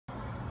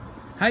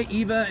Hi,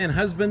 Eva and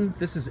husband.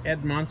 This is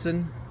Ed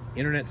Monson,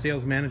 Internet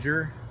Sales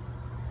Manager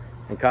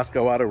and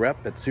Costco Auto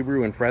Rep at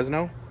Subaru in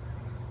Fresno.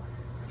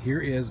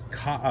 Here is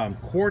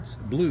Quartz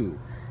Blue.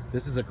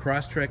 This is a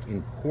Crosstrek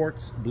in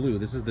Quartz Blue.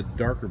 This is the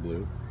darker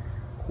blue,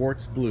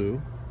 Quartz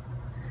Blue.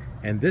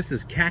 And this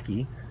is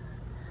khaki.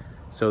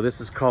 So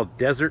this is called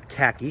Desert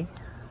Khaki.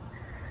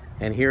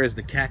 And here is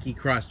the khaki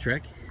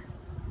Crosstrek.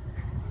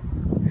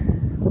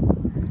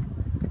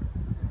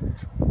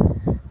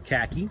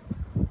 Khaki.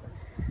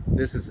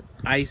 This is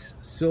Ice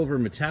Silver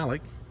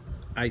Metallic.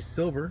 Ice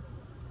Silver.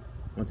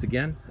 Once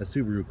again, a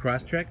Subaru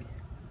Crosstrek.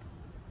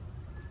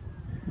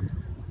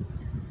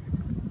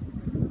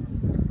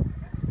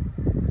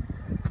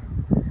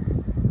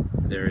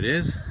 There it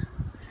is.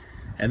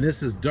 And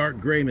this is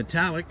Dark Gray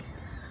Metallic.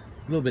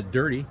 A little bit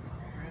dirty.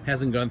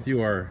 Hasn't gone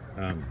through our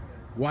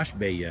wash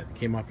bay yet. It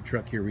came off a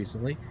truck here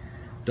recently.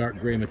 Dark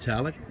Gray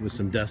Metallic with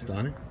some dust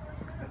on it.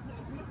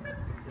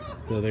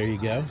 So there you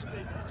go.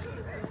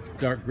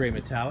 Dark Gray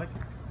Metallic.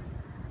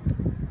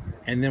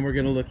 And then we're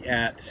going to look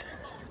at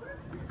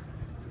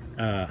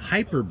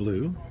Hyper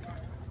Blue.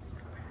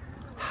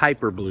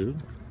 Hyper Blue.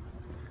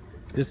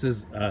 This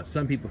is,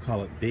 some people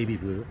call it Baby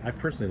Blue. I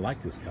personally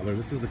like this color.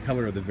 This is the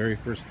color of the very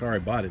first car I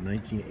bought in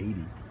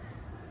 1980.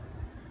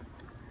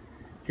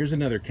 Here's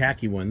another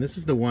khaki one. This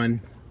is the one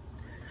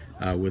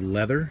with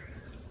leather.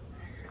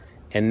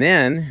 And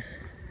then,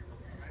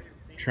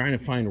 trying to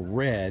find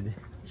red.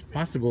 It's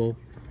possible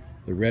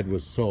the red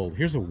was sold.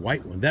 Here's a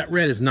white one. That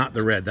red is not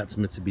the red. That's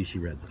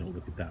Mitsubishi red, so don't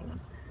look at that one.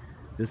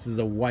 This is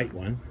the white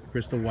one,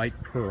 Crystal White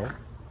Pearl.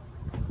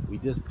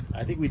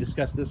 I think we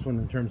discussed this one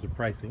in terms of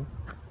pricing.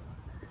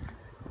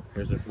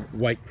 There's a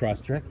white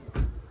Crosstrek.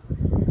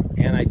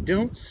 And I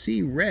don't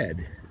see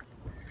red.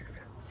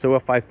 So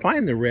if I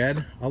find the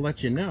red, I'll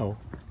let you know.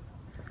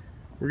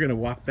 We're gonna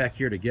walk back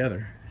here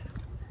together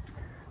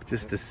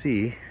just to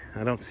see.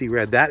 I don't see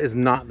red. That is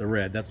not the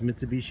red. That's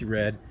Mitsubishi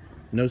red.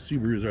 No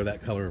Subarus are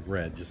that color of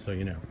red, just so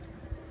you know.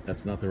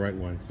 That's not the right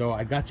one. So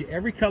I got you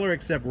every color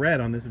except red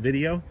on this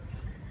video.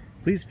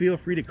 Please feel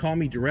free to call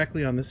me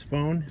directly on this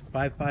phone,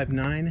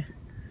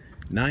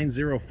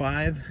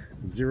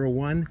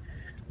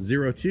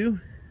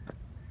 559-905-0102.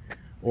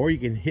 Or you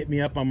can hit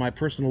me up on my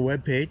personal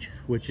webpage,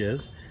 which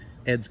is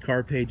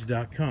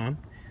edscarpage.com.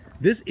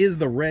 This is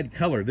the red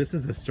color. This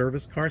is a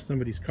service car,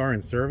 somebody's car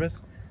in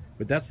service.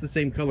 But that's the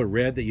same color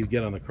red that you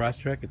get on the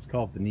Crosstrek. It's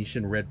called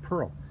Venetian Red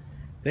Pearl.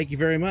 Thank you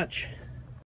very much.